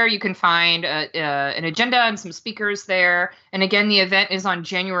tickets there. You can find an agenda and some speakers there. And again, the event is on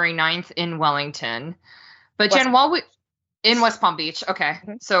January 9th in Wellington. But Jen, in West Palm Beach. Okay.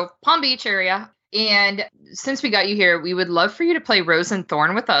 Mm-hmm. So Palm Beach area. And since we got you here, we would love for you to play Rose and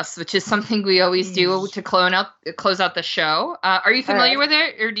Thorn with us, which is something we always do to close out the show. Are you familiar with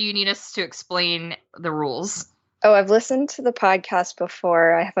it, or do you need us to explain the rules? Oh, I've listened to the podcast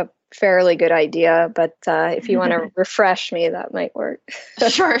before. I have a fairly good idea, but if you want to refresh me, that might work.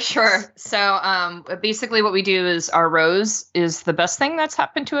 Sure. So basically what we do is our Rose is the best thing that's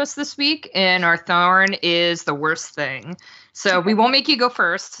happened to us this week, and our Thorn is the worst thing. So we won't make you go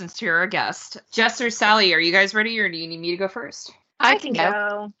first since you're a guest. Jess or Sally, are you guys ready, or do you need me to go first? I can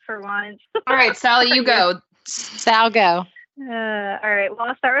go for once. All right, Sally, you go. Sal, go. All right. Well,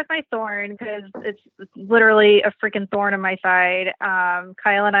 I'll start with my thorn because it's literally a freaking thorn on my side.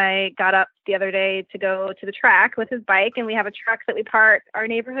 Kyle and I got up the other day to go to the track with his bike, and we have a truck that we park. Our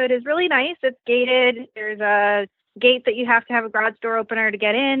neighborhood is really nice. It's gated. There's a gate that you have to have a garage door opener to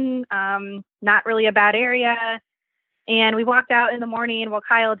get in. Not really a bad area. And we walked out in the morning, well,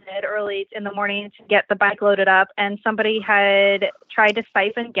 Kyle did early in the morning to get the bike loaded up, and somebody had tried to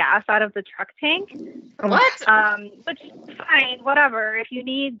siphon gas out of the truck tank. What? Which, fine, whatever. If you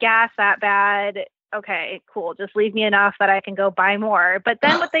need gas that bad, okay, cool. Just leave me enough that I can go buy more. But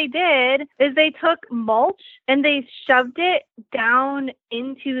then what they did is they took mulch and they shoved it down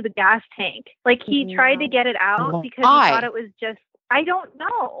into the gas tank. Like, he tried to get it out because he thought it was just, I don't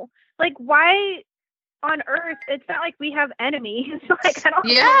know. Like, why on earth? It's not like we have enemies. Like, I don't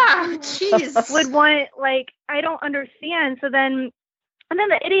know. Jeez. Would want, like, I don't understand. So then, and then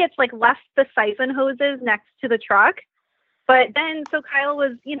the idiots like left the siphon hoses next to the truck. But then, so Kyle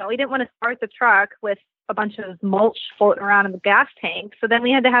was, he didn't want to start the truck with a bunch of mulch floating around in the gas tank. So then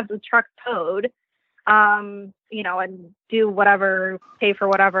we had to have the truck towed, and do whatever, pay for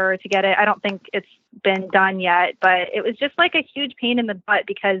whatever to get it. I don't think it's been done yet, but it was just like a huge pain in the butt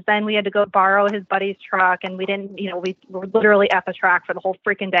because then we had to go borrow his buddy's truck, and we didn't, we were literally at the track for the whole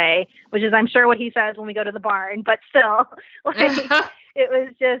freaking day, which is, I'm sure, what he says when we go to the barn, but still, like, it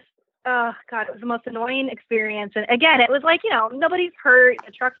was just, oh God, it was the most annoying experience. And again, it was like, nobody's hurt.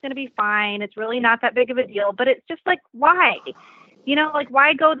 The truck's going to be fine. It's really not that big of a deal, but it's just like, why? Like,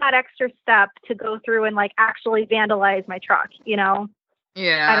 why go that extra step to go through and like actually vandalize my truck?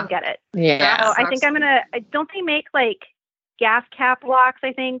 Yeah. I don't get it. Yeah. So I think don't they make like gas cap locks,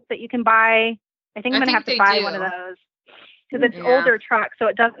 I think, that you can buy? I think I'm going to have to buy one of those because it's older truck. So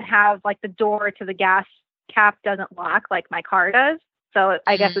it doesn't have like the door to the gas cap doesn't lock like my car does. So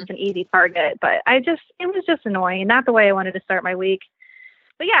I guess it's an easy target, but it was just annoying. Not the way I wanted to start my week.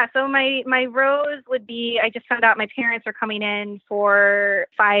 But yeah, so my rose would be, I just found out my parents are coming in for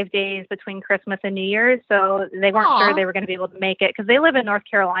 5 days between Christmas and New Year's. So they weren't sure they were going to be able to make it because they live in North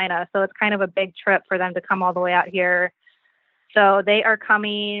Carolina. So it's kind of a big trip for them to come all the way out here. So they are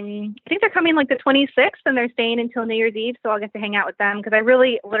coming, I think they're coming like the 26th and they're staying until New Year's Eve. So I'll get to hang out with them because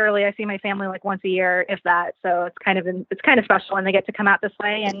I see my family like once a year, if that. So it's kind of special when they get to come out this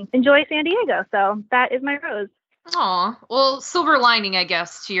way and enjoy San Diego. So that is my rose. Aw, well, silver lining, I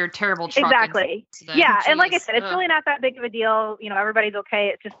guess, to your terrible truck. Exactly. Yeah. And like I said, it's really not that big of a deal. Everybody's okay.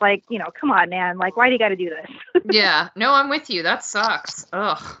 It's just like, come on, man. Like, why do you got to do this? Yeah. No, I'm with you. That sucks.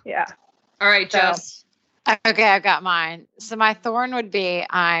 Ugh. Yeah. All right, Jess. Okay, I've got mine. So my thorn would be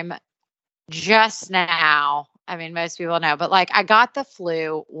I'm just now, I mean, most people know, but like I got the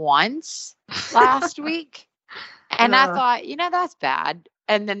flu once last week and I thought, that's bad.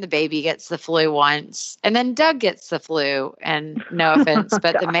 And then the baby gets the flu once and then Doug gets the flu, and no offense,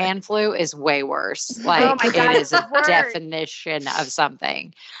 but the man flu is way worse. Like it is a definition of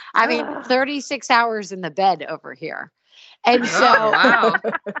something. I mean, 36 hours in the bed over here. And so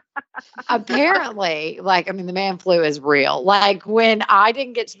apparently, the man flu is real. Like when I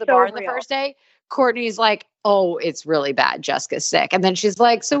didn't get to the bar the first day, Courtney's like, oh, it's really bad. Jessica's sick. And then she's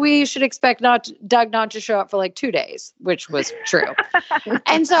like, so we should expect Doug not to show up for like 2 days, which was true.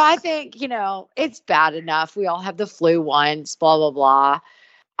 And so I think, it's bad enough. We all have the flu once, blah, blah, blah.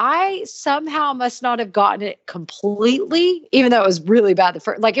 I somehow must not have gotten it completely, even though it was really bad.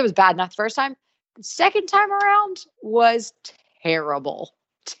 It was bad enough the first time. Second time around was terrible.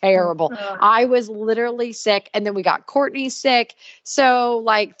 I was literally sick, and then we got Courtney sick. So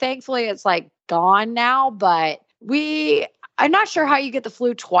thankfully it's gone now, but I'm not sure how you get the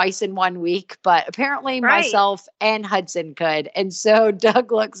flu twice in 1 week, but apparently myself and Hudson could. And so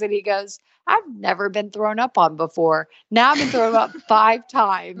Doug looks and he goes, I've never been thrown up on before. Now I've been thrown up 5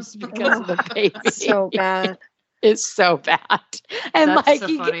 times because of the baby. So bad. It's so bad. And that's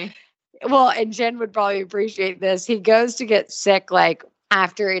so funny. Well, and Jen would probably appreciate this. He goes to get sick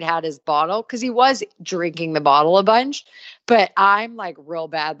after he'd had his bottle because he was drinking the bottle a bunch. But I'm real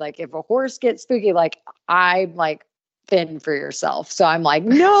bad. If a horse gets spooky, I'm fend for yourself. So I'm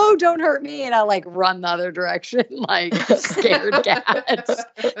no, don't hurt me. And I run the other direction scared cats.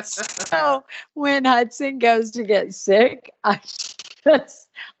 So when Hudson goes to get sick, I just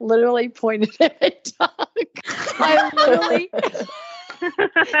literally pointed at Doug. I literally...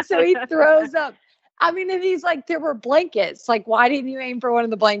 So he throws up. I mean, and he's like, there were blankets. Why didn't you aim for one of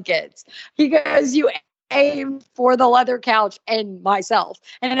the blankets? He goes, you aim for the leather couch and myself.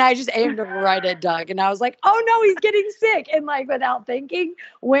 And I just aimed right at Doug. And I was like, oh no, he's getting sick. And without thinking,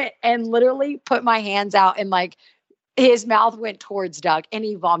 went and literally put my hands out and his mouth went towards Doug and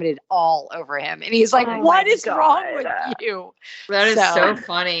he vomited all over him. And he's like, what is wrong with you? That is so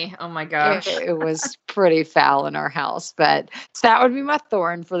funny. Oh my gosh. It was pretty foul in our house. But so that would be my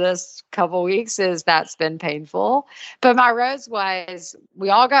thorn for this couple weeks, is that's been painful. But my rose was, we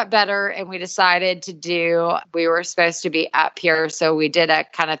all got better and we decided we were supposed to be up here. So we did a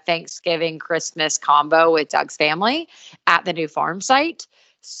kind of Thanksgiving Christmas combo with Doug's family at the new farm site.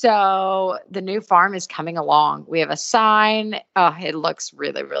 So the new farm is coming along. We have a sign. Oh, it looks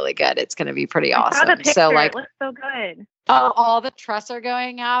really, really good. It's going to be pretty awesome. I saw the picture. It looks so good. Oh, all the truss are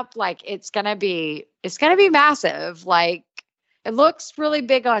going up. It's going to be massive. It looks really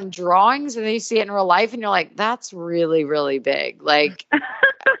big on drawings, and then you see it in real life and you're like, that's really, really big.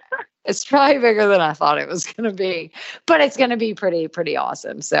 It's probably bigger than I thought it was going to be, but it's going to be pretty, pretty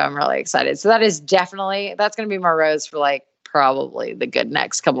awesome. So I'm really excited. So that's going to be my rose for probably the good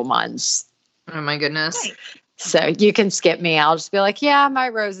next couple months. Oh my goodness. Nice. So you can skip me. I'll just be like, yeah, my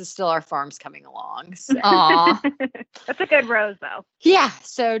rose is still, our farm's coming along. So. Aw. That's a good rose though. Yeah.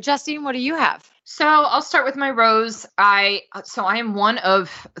 So Justine, what do you have? So I'll start with my rose. I am one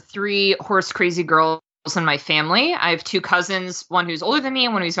of 3 horse crazy girls in my family. I have 2 cousins, one who's older than me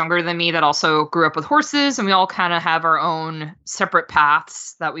and one who's younger than me, that also grew up with horses. And we all kind of have our own separate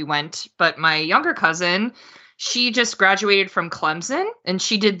paths that we went. But my younger cousin, she just graduated from Clemson and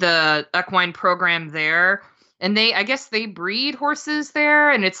she did the equine program there. And I guess they breed horses there.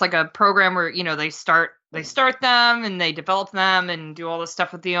 And it's a program where, they start them and they develop them and do all this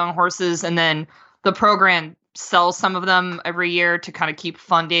stuff with the young horses. And then the program sells some of them every year to kind of keep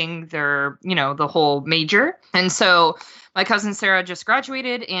funding their, the whole major. And so my cousin Sarah just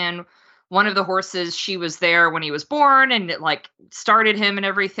graduated, and one of the horses, she was there when he was born, and it started him and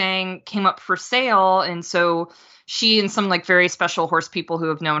everything, came up for sale. And so she and some like very special horse people who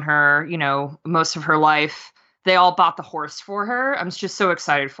have known her, most of her life, they all bought the horse for her. I'm just so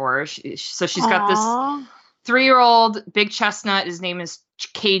excited for her. So she's got this 3-year-old big chestnut. His name is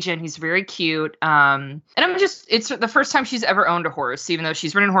Cajun. He's very cute. And it's the first time she's ever owned a horse, even though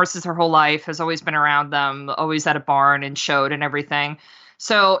she's ridden horses her whole life, has always been around them, always at a barn and showed and everything.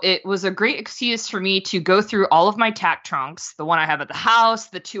 So it was a great excuse for me to go through all of my tack trunks, the one I have at the house,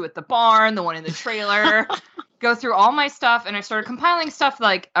 the 2 at the barn, the one in the trailer, go through all my stuff. And I started compiling stuff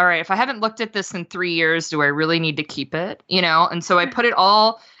like, all right, if I haven't looked at this in 3 years, do I really need to keep it? And so I put it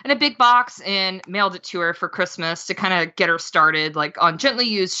all in a big box and mailed it to her for Christmas to kind of get her started, like on gently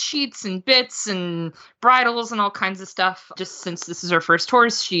used sheets and bits and bridles and all kinds of stuff. Just since this is her first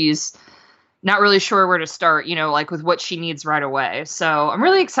horse, she's not really sure where to start, like with what she needs right away. So I'm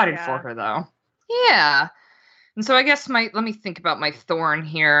really excited for her though. Yeah. And so I guess let me think about my thorn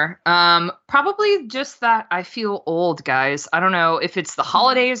here. Probably just that I feel old, guys. I don't know if it's the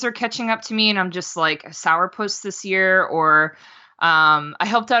holidays are catching up to me and I'm just like a sourpuss this year, or I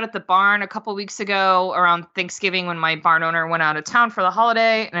helped out at the barn a couple weeks ago around Thanksgiving when my barn owner went out of town for the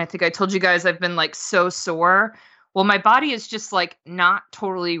holiday. And I think I told you guys I've been like so sore. Well, my body is just like not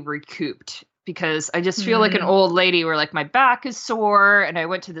totally recouped, because I just feel like an old lady where like my back is sore. And I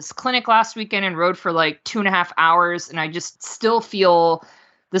went to this clinic last weekend and rode for like 2.5 hours. And I just still feel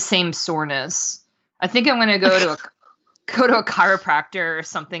the same soreness. I think I'm going to go to a chiropractor or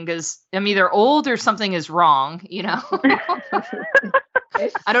something, because I'm either old or something is wrong, I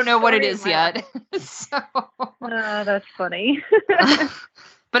don't know what it is yet. That's funny.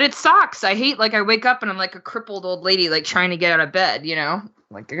 But it sucks. I hate, like, I wake up and I'm like a crippled old lady, like trying to get out of bed,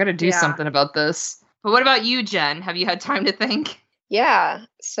 Like, I got to do something about this. But what about you, Jen? Have you had time to think? Yeah.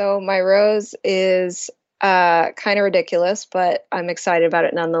 So my rose is kind of ridiculous, but I'm excited about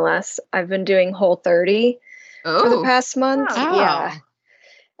it nonetheless. I've been doing Whole30 for the past month. Oh. Yeah.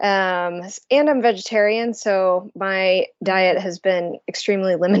 And I'm vegetarian, so my diet has been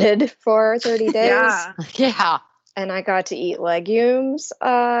extremely limited for 30 days. Yeah. And I got to eat legumes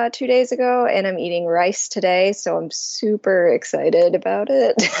 2 days ago, and I'm eating rice today, so I'm super excited about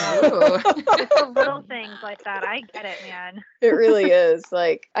it. It's the little things like that. I get it, man. It really is.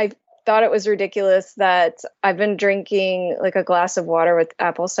 Like, I thought it was ridiculous that I've been drinking like a glass of water with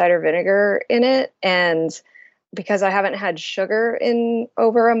apple cider vinegar in it, and because I haven't had sugar in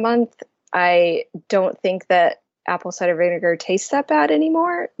over a month, I don't think that apple cider vinegar tastes that bad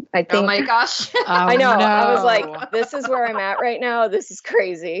anymore. I think. Oh my gosh. I know. No. I was like, this is where I'm at right now. This is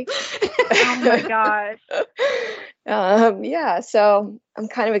crazy. Oh my gosh. Yeah. So I'm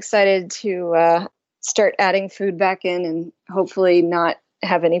kind of excited to start adding food back in and hopefully not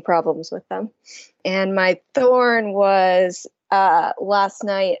have any problems with them. And my thorn was last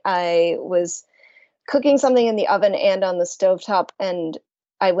night I was cooking something in the oven and on the stovetop, and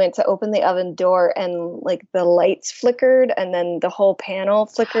I went to open the oven door and like the lights flickered and then the whole panel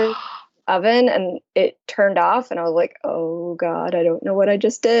flickered oven and it turned off. And I was like, oh God, I don't know what I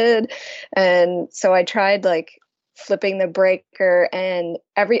just did. And so I tried like flipping the breaker and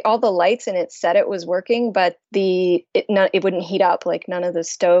all the lights in it said it was working, but it wouldn't heat up. Like none of the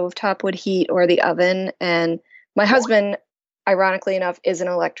stovetop would heat or the oven. And my husband, ironically enough, is an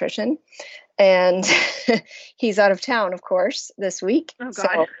electrician. And he's out of town, of course, this week. Oh, God.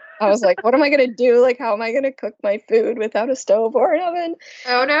 So I was like, what am I going to do? Like, how am I going to cook my food without a stove or an oven?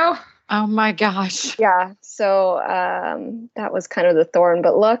 Oh, no. Oh, my gosh. Yeah. So that was kind of the thorn.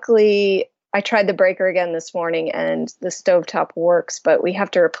 But luckily, I tried the breaker again this morning and the stovetop works, but we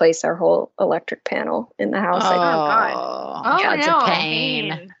have to replace our whole electric panel in the house. Oh, yeah, it's no. a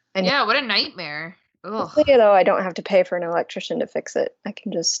pain. And yeah, what a nightmare. luckily, though, I don't have to pay for an electrician to fix it. I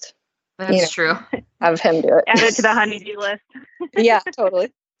can just... That's true. Have him do it. Add it to the honey-do list. Yeah, totally.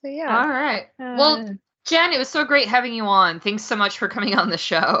 So, yeah. All right. Well, Jen, it was so great having you on. Thanks so much for coming on the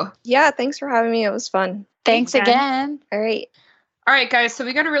show. Yeah, thanks for having me. It was fun. Thanks again. All right. All right, guys. So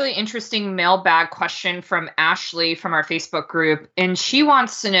we got a really interesting mailbag question from Ashley from our Facebook group. And she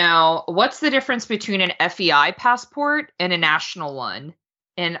wants to know, what's the difference between an FEI passport and a national one?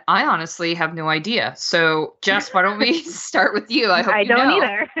 And I honestly have no idea. So, Jess, why don't we start with you? I hope I you don't know.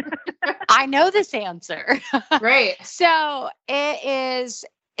 either. I know this answer. Right. So it's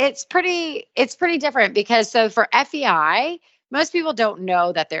pretty different because for FEI, most people don't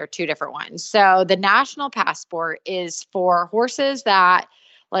know that there are two different ones. So the national passport is for horses that,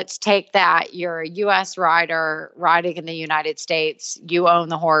 let's take that you're a U.S. rider riding in the United States, you own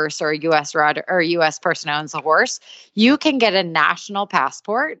the horse, or a U.S. rider or a U.S. person owns the horse. You can get a national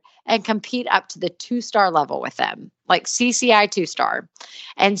passport and compete up to the 2-star level with them, like CCI 2-star.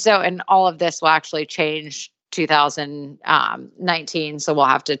 And all of this will actually change 2019. So we'll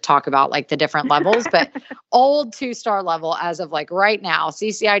have to talk about like the different levels, but old 2-star level as of like right now,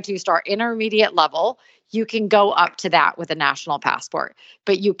 CCI 2-star intermediate level, you can go up to that with a national passport,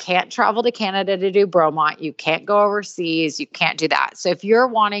 but you can't travel to Canada to do Bromont. You can't go overseas. You can't do that. So if you're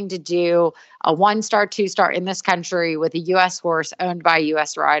wanting to do a 1-star, 2-star in this country with a U.S. horse owned by a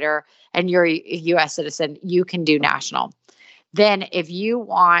U.S. rider and you're a U.S. citizen, you can do national. Then if you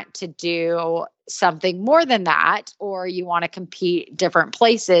want to do something more than that, or you want to compete different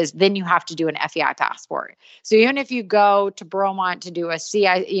places, then you have to do an FEI passport. So even if you go to Bromont to do a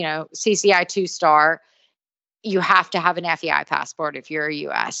CCI 2-star, you have to have an FEI passport if you're a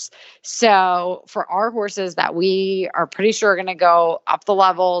U.S. So for our horses that we are pretty sure are going to go up the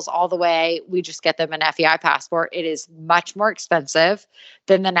levels all the way, we just get them an FEI passport. It is much more expensive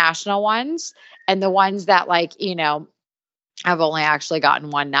than the national ones. And the ones that I've only actually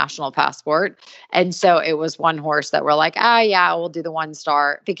gotten one national passport. And so it was one horse that we're like, yeah, we'll do the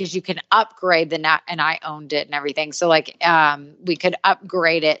 1-star because you can upgrade and I owned it and everything. So we could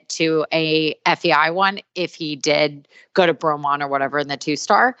upgrade it to a FEI one if he did go to Bromont or whatever in the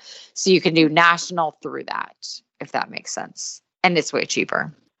 2-star. So you can do national through that, if that makes sense. And it's way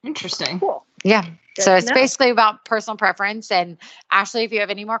cheaper. Interesting. Cool. Yeah. Good So to it's know. basically about personal preference. And Ashley, if you have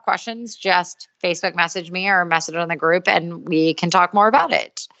any more questions, just Facebook message me or message on the group and we can talk more about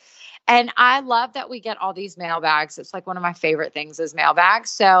it. And I love that we get all these mailbags. It's like one of my favorite things is mailbags.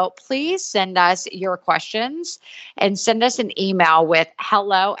 So please send us your questions and send us an email with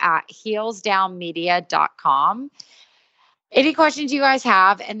hello@heelsdownmedia.com. Any questions you guys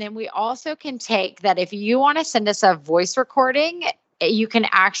have. And then we also can take that if you want to send us a voice recording, you can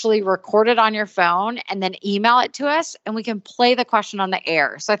actually record it on your phone and then email it to us and we can play the question on the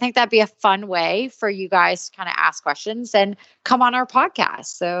air. So I think that'd be a fun way for you guys to kind of ask questions and come on our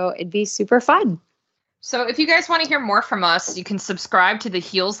podcast. So it'd be super fun. So if you guys want to hear more from us, you can subscribe to the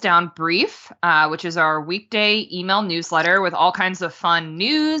Heels Down Brief, which is our weekday email newsletter with all kinds of fun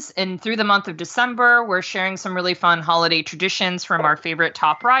news. And through the month of December, we're sharing some really fun holiday traditions from our favorite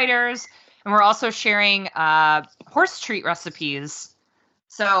top riders. And we're also sharing horse treat recipes.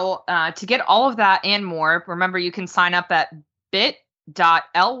 So to get all of that and more, remember you can sign up at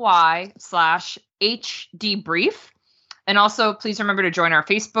bit.ly/HDbrief. And also please remember to join our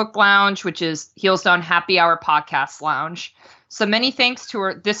Facebook lounge, which is Heels Down Happy Hour Podcast Lounge. So many thanks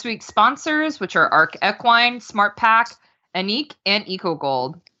to this week's sponsors, which are Arc Equine, Smart Pack, Anique, and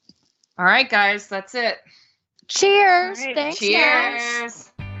EcoGold. All right, guys, that's it. Cheers. All right. Thanks, Cheers. guys.